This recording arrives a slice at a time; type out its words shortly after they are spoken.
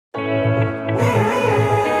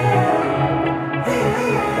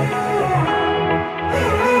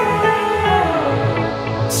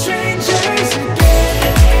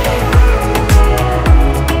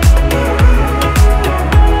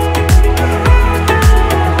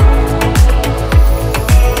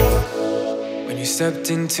stepped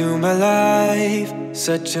into my life,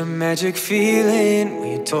 such a magic feeling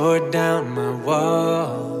when you tore down my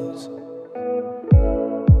walls.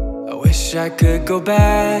 I wish I could go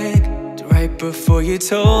back to right before you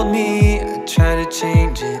told me I'd try to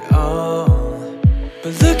change it all.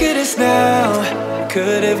 But look at us now,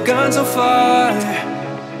 could have gone so far.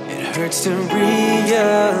 It hurts to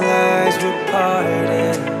realize we're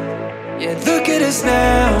parted. Yeah, look at us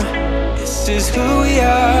now, this is who we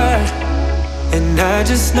are. And I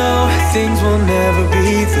just know things will never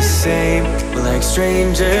be the same. We're like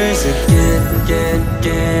strangers again, again,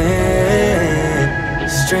 again.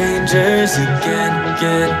 Strangers again,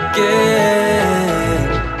 again,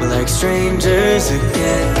 again. We're like strangers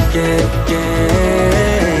again, again,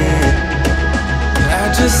 again.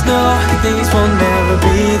 I just know things will never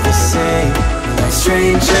be the same. We're like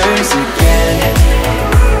strangers again.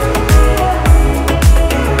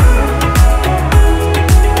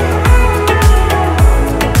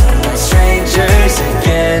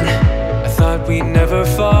 Again, I thought we'd never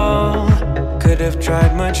fall. Could have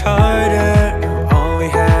tried much harder. Now all we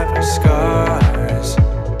have are scars.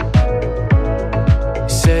 You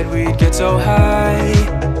said we'd get so high,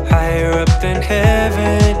 higher up than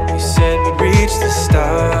heaven. You said we'd reach the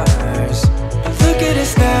stars. But look at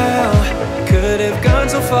us now, could have gone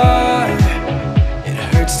so far. It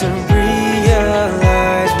hurts to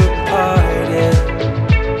realize we're parted.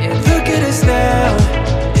 Yeah, look at us now,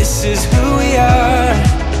 this is who we are.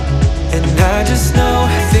 And I just know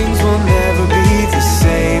things will never be the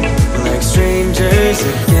same. We're like strangers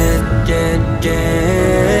again, again,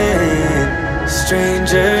 again.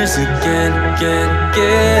 Strangers again, again,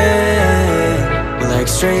 again. We're like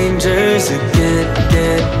strangers again,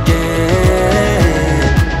 again, again.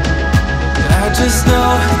 I just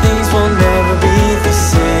know things